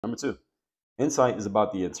Number two, insight is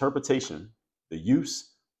about the interpretation, the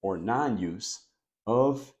use or non-use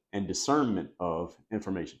of and discernment of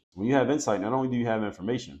information. When you have insight, not only do you have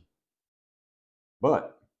information,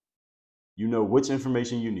 but you know which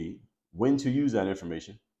information you need, when to use that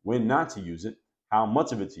information, when not to use it, how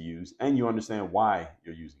much of it to use, and you understand why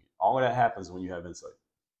you're using it. All of that happens when you have insight.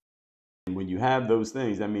 And when you have those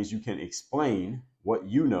things, that means you can explain what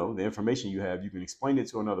you know, the information you have, you can explain it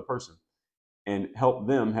to another person and help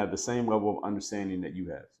them have the same level of understanding that you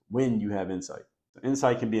have when you have insight. So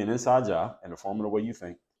insight can be an inside job in the form of the way you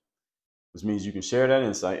think, which means you can share that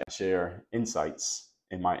insight. I share insights,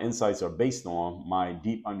 and my insights are based on my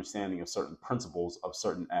deep understanding of certain principles of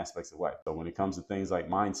certain aspects of life. So when it comes to things like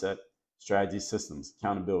mindset, strategy, systems,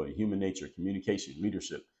 accountability, human nature, communication,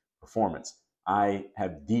 leadership, performance, I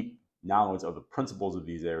have deep knowledge of the principles of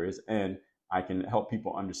these areas, and I can help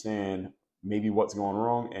people understand maybe what's going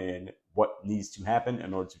wrong and what needs to happen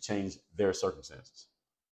in order to change their circumstances.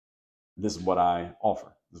 This is what I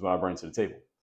offer. This is what I bring to the table.